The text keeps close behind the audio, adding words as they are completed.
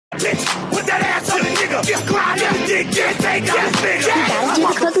Bitch, put that ass on the nigga. Just grind that dick, just take that nigga.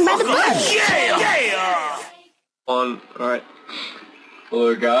 Yeah. Alright.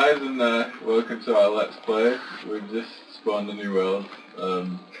 Hello guys, and welcome to our Let's Play. We've just spawned a new world,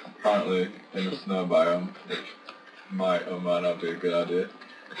 apparently in a snow biome, which might or might not be a good idea.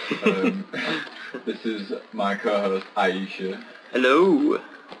 This is my co-host Ayisha. Hello.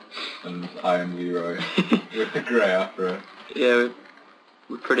 And I am Leroy, with the grey Afro. Yeah,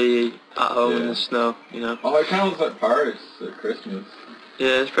 we're pretty at home in the snow, you know. Oh, it kind of looks like Paris at Christmas.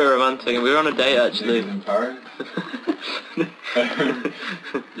 Yeah, it's pretty romantic, and we were on a date actually. Niggas in Paris.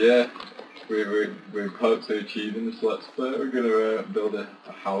 Yeah, we hope to achieve in this Let's Play. We're going to build a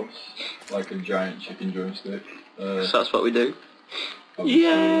house, like a giant chicken drumstick. So that's what we do.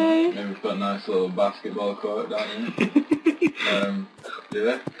 Yay! Maybe put a nice little basketball court down here.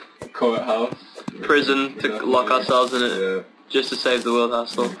 Yeah, courthouse. Prison to lock ourselves in it, yeah. Just to save the world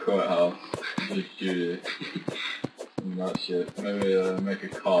hassle. Courthouse, just Judy. And that shit. Maybe make a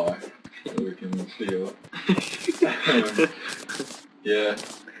car that we can steal. Yeah.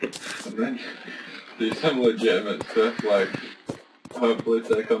 And then do some legitimate stuff like hopefully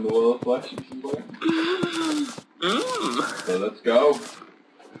take on the wall of flesh at some point. So let's go.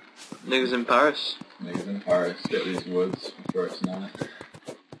 Niggas in Paris. Niggas in Paris. Get these woods before it's night.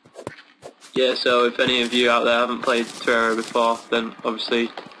 Yeah, so if any of you out there haven't played Terraria before, then obviously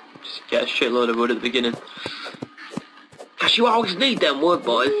just get a shitload of wood at the beginning. Cause you always need them wood,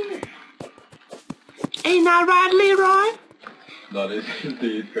 boys. Ain't that right, Leroy? That is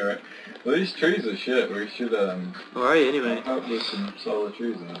indeed correct. Well, these trees are shit. We should, Where are you anyway? I hope there's some solid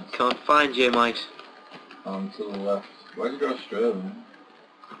trees in this. Can't find you, mate. To the left. Why'd you go Australian?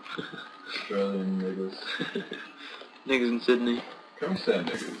 Australian niggas. Niggas in Sydney. Can we say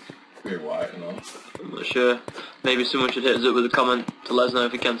niggas? We're white and all. I'm not sure. Maybe someone should hit us up with a comment to let us know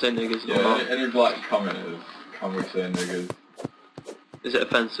if we can say niggas or not. Yeah, any black commenters, can we say niggas? Is it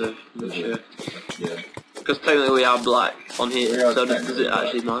offensive? I'm not sure. Yeah. Because technically we are black on here, so does it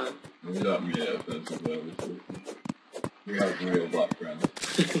actually matter? We don't mean it offensively, obviously. We have real black friends.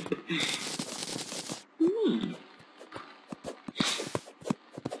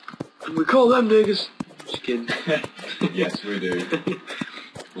 We call them niggas. Just kidding. Yes, we do.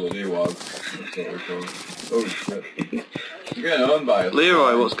 Bloody was. That's what we call it. Oh shit. You're getting owned by us.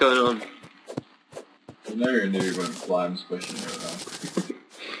 Leroy, what's going on? You know you're a noob when slime's pushing you around.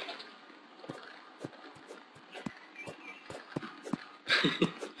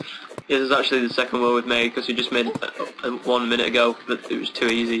 Yeah, this is actually the second world we've made, because we just made it 1 minute ago, but it was too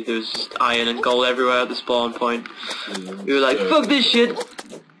easy. There was just iron and gold everywhere at the spawn point. We were like, fuck this shit!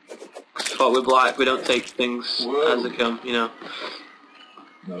 Fuck, we're black, we don't take things as they come, you know.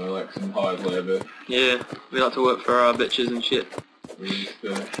 No, like some hard labour. Yeah, we like to work for our bitches and shit. We used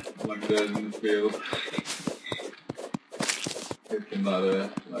to long days in the field. Picking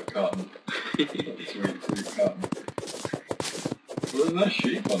that cotton. That sweet cotton. Well, there's no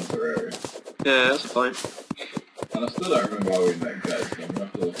sheep on Terraria. Yeah, that's fine. And I still don't remember how we make beds, so I'm gonna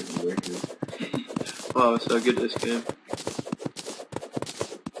have to look at the wiki. Wow, we're so good at this game.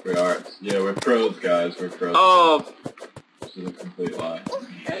 We are. Yeah, we're pros, guys. We're pros. Oh! This is a complete lie.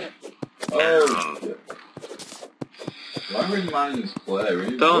 Oh, shit. Why are we managing this play?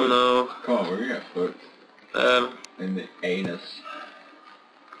 We don't know. Come on, we're gonna get fucked. In the anus.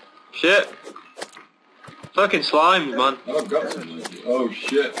 Shit! Fucking slimes, man. Oh, I've got some. Oh,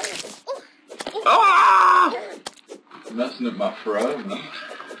 shit. Ah! You're messing up my fro, man.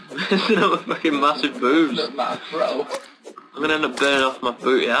 Messing up my fucking massive boobs. Messing up my fro. I'm gonna end up burning off my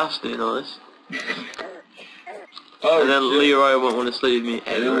booty ass doing all this. Oh, and then shit. Leroy won't want to sleep with me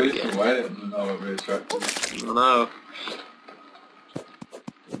ever Yeah, again. wait, no, it'll be attractive. I know.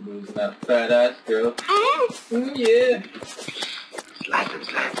 Losing that fat ass girl. Yeah. Slap him.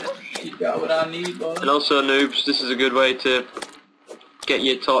 You got what I need, boy. And also, noobs, this is a good way to get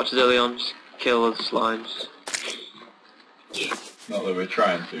your torches early on. Just kill the slimes. Yeah. Not that we're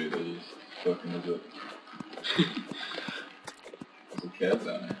trying to, they're just fucking us up. There's a cave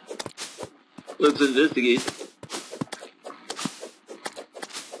down here. Let's investigate.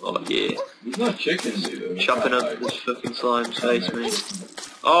 Oh yeah. There's no chickens either. Chopping up this fucking slime's face, mate.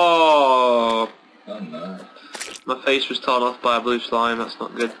 Oh! Oh no. My face was torn off by a blue slime, that's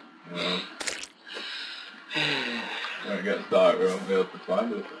not good. Yeah. When it gets dark, we won't be able to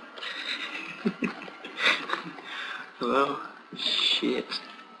find it. Well, shit.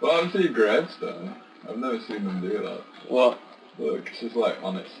 Well, I'm seeing gravestone. I've never seen them do that. What? Look, it's just like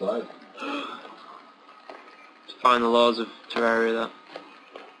on its side. To find the laws of Terraria, that.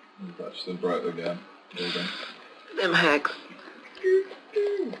 Touch the bright again. There you go. Them hacks.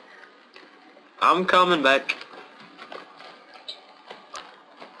 I'm coming back.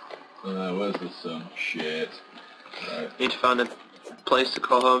 Where's the sun? Shit. Right. Need to find a place to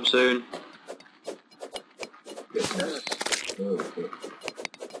call home soon. Get this. Oh, okay.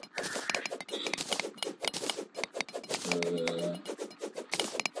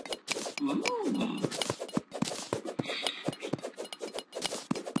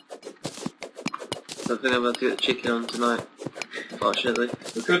 I think I'm about to get the chicken on tonight, unfortunately.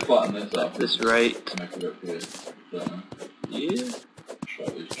 We could flatten this up. At this rate. Make it up here. Yeah.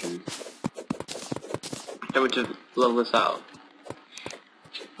 Shot these trees. How much to level this out?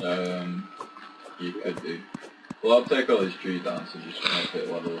 You could do. Well, I'll take all these trees down, so just make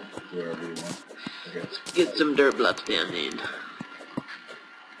it level wherever you want. Okay. Get some dirt blocks down then.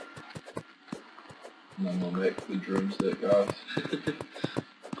 And then we'll make the drumstick house.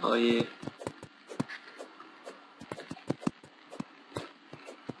 Oh yeah.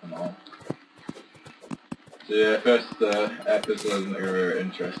 And all. So yeah, first episode isn't very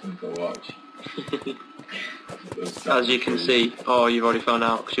interesting to watch. As you can see. Oh, you've already found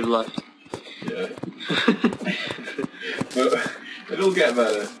out because you've left. Yeah. But it'll get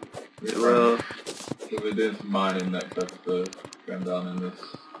better. It will. So we're doing some mining next episode. Going down in this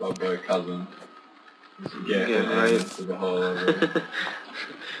bad boy chasm. Just getting right into the hole over.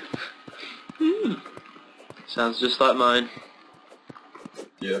 Sounds just like mine.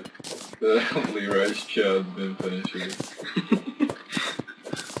 Yep. The Leroy's chair's been finished with.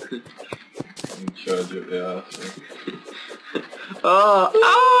 And charge up the arse. Oh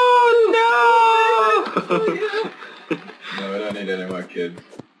no! No, we don't need any more kids.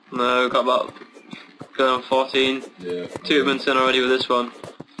 No, got about going on 14. Yeah. 2 months in already with this one.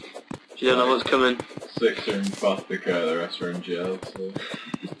 You don't know what's coming. 6 are in foster care, the rest are in jail, so.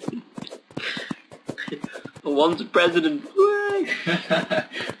 One's president.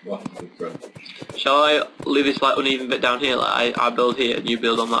 What's the front? Shall I leave this like uneven bit down here? Like I build here and you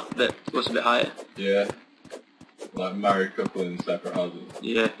build on that bit what's a bit higher? Yeah. Like married couple in separate houses.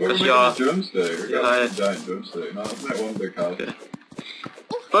 Yeah, But because we're you're... making a drumstick. We've got Yeah. a giant drumstick. No, let's make one big house. Okay.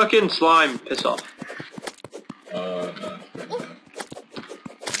 Fucking slime, piss off. Oh, no, it's pretty nice.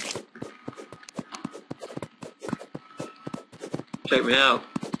 Check me out.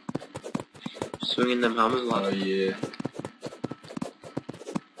 Swinging them hammers Oh, like. yeah.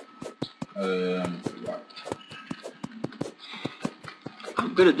 Right.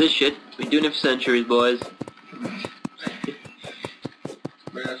 I'm good at this shit. Been doing it for centuries, boys.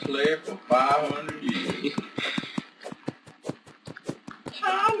 Been a slave for 500 years.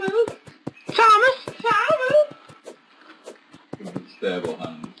 Thomas! Thomas! Thomas! With stable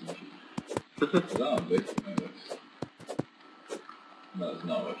hands and shit. Is that on this? No, that's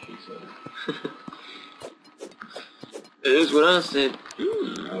not what she said. It is what I said.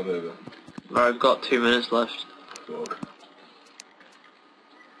 Oh, baby. I've got 2 minutes left. Fuck.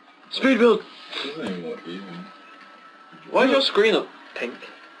 Speed build! Doesn't even look even. Why is your screen up pink?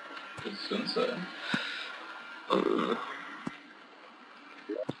 It's sunsetting.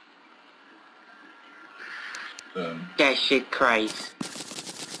 That shit crazy.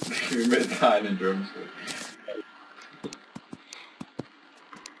 You made tiny drumstick.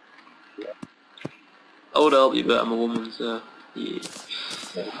 I would help you, but I'm a woman, so... Yeah.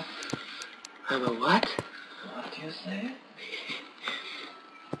 What? I'm a what? What do you say?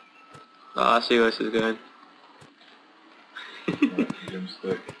 Oh, I see where this is going. Right,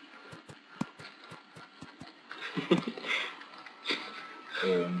 drumstick.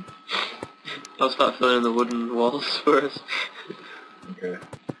 I'll start filling in the wooden walls for us. Okay.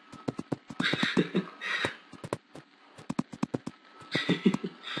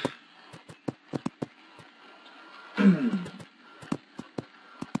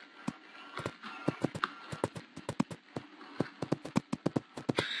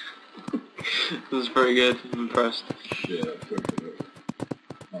 This is pretty good. I'm impressed. Shit, I fucked it up.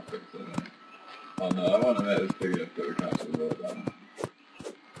 I'll fix it now. Oh no, I want to make this big enough that we can actually work down.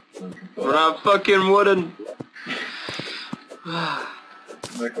 So we can put We're not fucking wooden!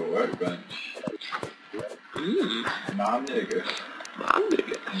 make a workbench. Nah, nigga. Man,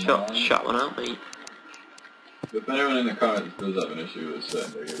 nigga. Shot one out, mate. If anyone in the comments does have an issue with this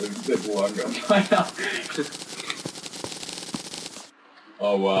certain nigga, they've long gone by now.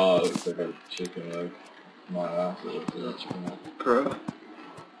 Oh wow, it looks like a chicken leg. My ass, it looks like a chicken leg. Bro.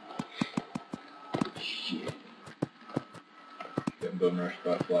 Shit. Getting bum rushed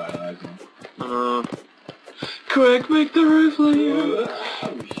by flying eyes on. Quick, make the roof leave!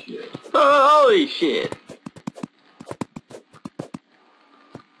 Oh shit. Oh, holy shit!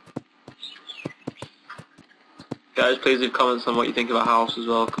 Guys, please leave comments on what you think of our house as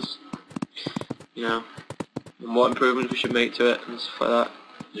well, because you know, and what improvements we should make to it and stuff like that.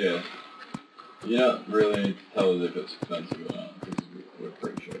 Yeah. You don't really need to tell us if it's expensive or not, because we're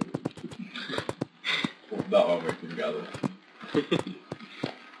pretty sure. That one we can gather.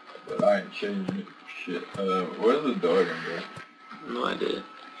 But I ain't changing shit. Where's the door gonna go? No idea.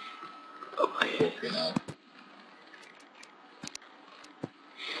 Oh my god. Fucking hell.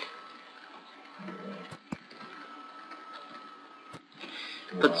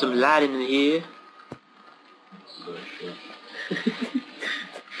 Put some lighting in here. So shit.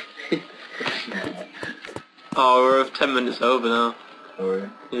 Oh, we're 10 minutes over now. Oh yeah?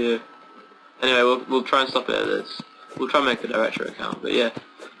 Yeah. Anyway, we'll try and stop it at this. We'll try and make a director account, but yeah.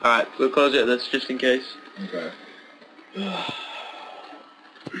 Alright, we'll close it at this just in case. Okay.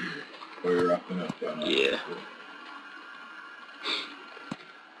 We're wrapping up then. Yeah.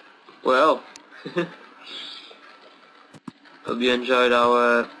 Well, hope you enjoyed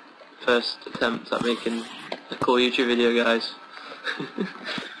our first attempt at making a cool YouTube video, guys.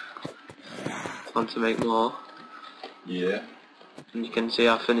 Want to make more. Yeah. And you can see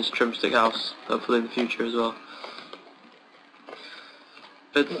our finished drumstick house, hopefully in the future as well.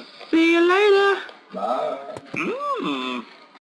 But see you later! Bye.